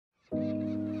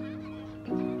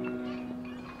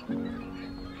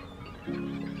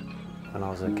when I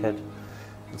was a kid.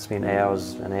 I spent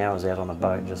hours and hours out on a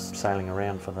boat just sailing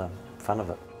around for the fun of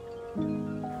it.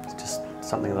 It's just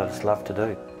something that I just love to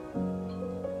do.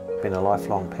 It's been a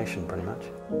lifelong passion pretty much.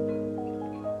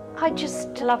 I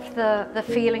just love the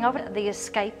feeling of it, the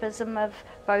escapism of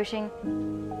boating.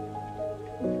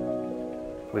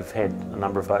 We've had a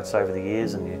number of boats over the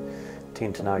years and you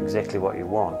tend to know exactly what you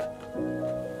want.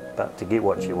 But to get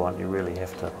what you want, you really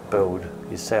have to build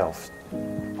yourself.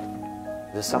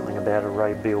 There's something about a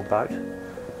Ray Beale boat.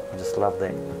 I just love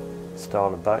that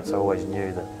style of boats. I always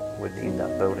knew that we'd end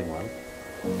up building one.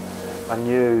 I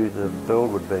knew the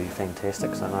build would be fantastic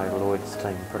because I know Lloyd's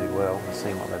team pretty well. I've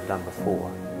seen what they've done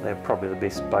before. They're probably the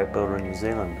best boat builder in New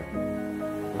Zealand.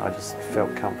 And I just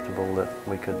felt comfortable that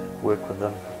we could work with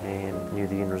them and knew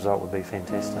the end result would be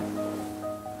fantastic.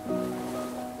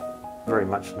 Very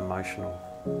much an emotional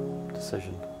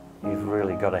decision. You've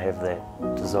really got to have that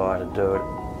desire to do it.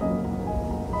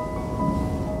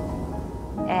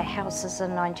 Our house is a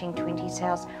 1920s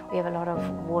house. We have a lot of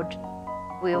wood.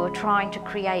 We were trying to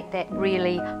create that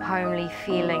really homely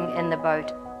feeling in the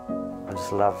boat. I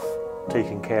just love teak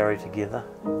and carry together.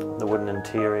 The wooden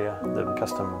interior, the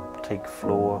custom teak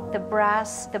floor. The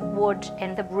brass, the wood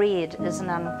and the red is an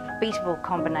unbeatable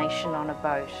combination on a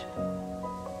boat.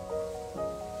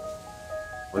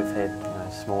 We've had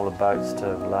smaller boats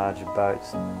to larger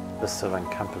boats. This sort of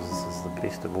encompasses the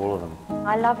best of all of them.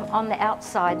 I love on the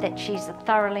outside that she's a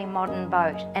thoroughly modern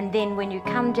boat, and then when you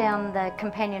come down the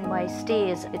companionway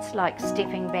stairs, it's like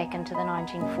stepping back into the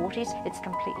 1940s. It's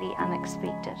completely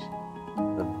unexpected.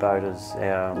 The boat is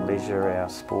our leisure, our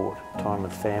sport, time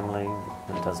with family.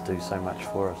 It does do so much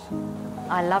for us.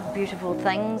 I love beautiful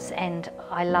things and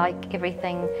I like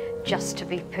everything just to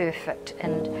be perfect,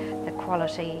 and the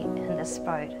quality in this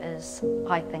boat is,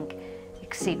 I think,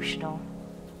 exceptional.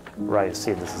 Ray has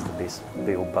said this is the best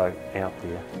Beale boat out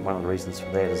there. One of the reasons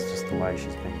for that is just the way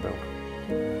she's been built.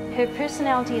 Her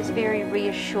personality is very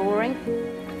reassuring.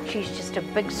 She's just a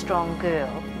big, strong girl,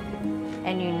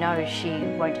 and you know she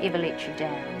won't ever let you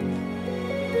down.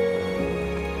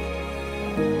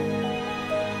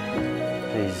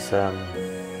 She's a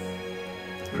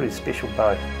pretty special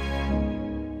boat.